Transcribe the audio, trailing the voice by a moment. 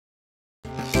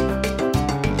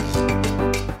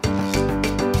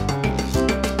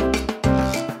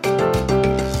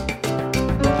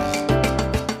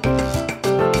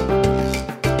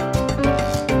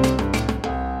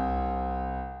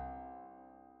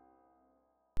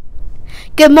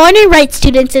Good morning, Wright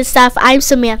students and staff. I'm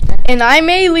Samantha. And I'm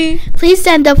Ailey. Please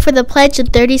stand up for the pledge in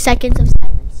 30 seconds of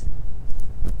silence.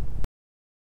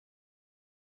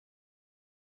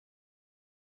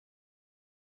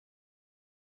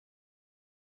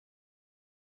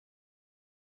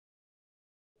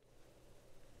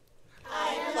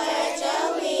 I pledge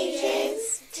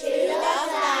allegiance to the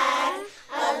flag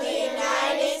of the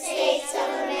United States of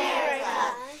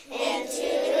America and to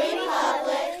the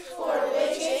republic for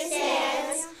which it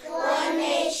stands, one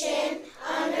nation,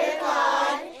 under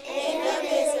God,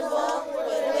 indivisible,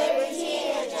 with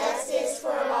liberty and justice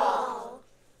for all.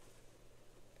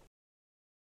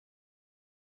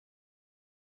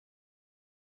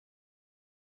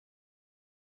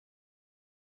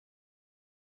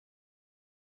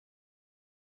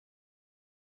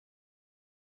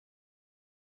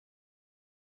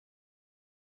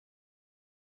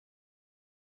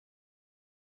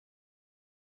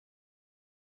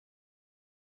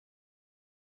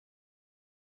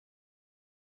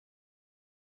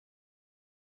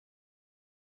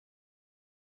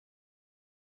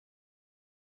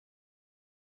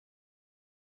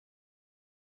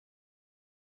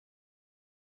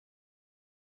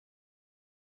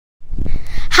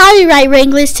 Howdy, Wright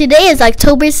Wranglers. Today is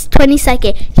October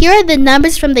 22nd. Here are the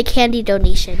numbers from the candy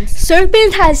donations.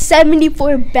 Serpent has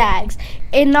 74 bags.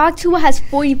 And Noctua has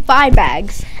 45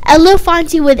 bags.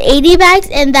 Elefanti with 80 bags,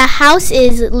 and the house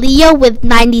is Leo with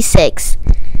 96.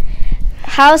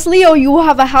 House Leo, you will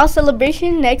have a house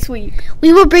celebration next week.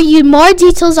 We will bring you more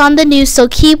details on the news, so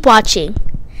keep watching.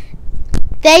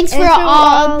 Thanks for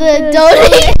all the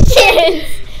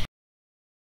donations.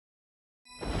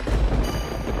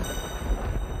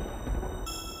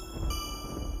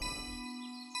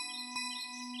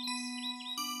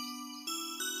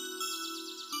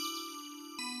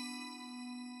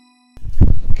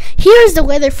 Here is the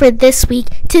weather for this week.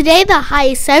 Today the high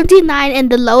is 79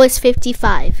 and the low is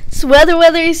 55. Sweater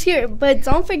weather is here, but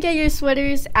don't forget your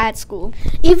sweaters at school.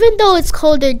 Even though it's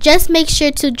colder, just make sure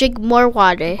to drink more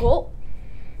water. Go.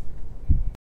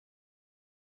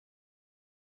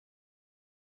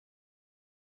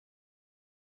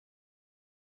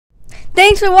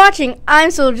 Thanks for watching. I'm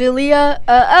Sojalia.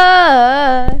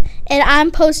 And I'm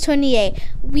Post 28.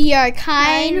 We are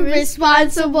kind,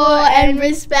 responsible, and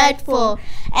respectful.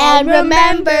 And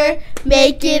remember,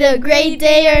 make it a great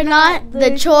day or not,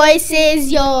 the choice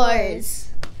is yours.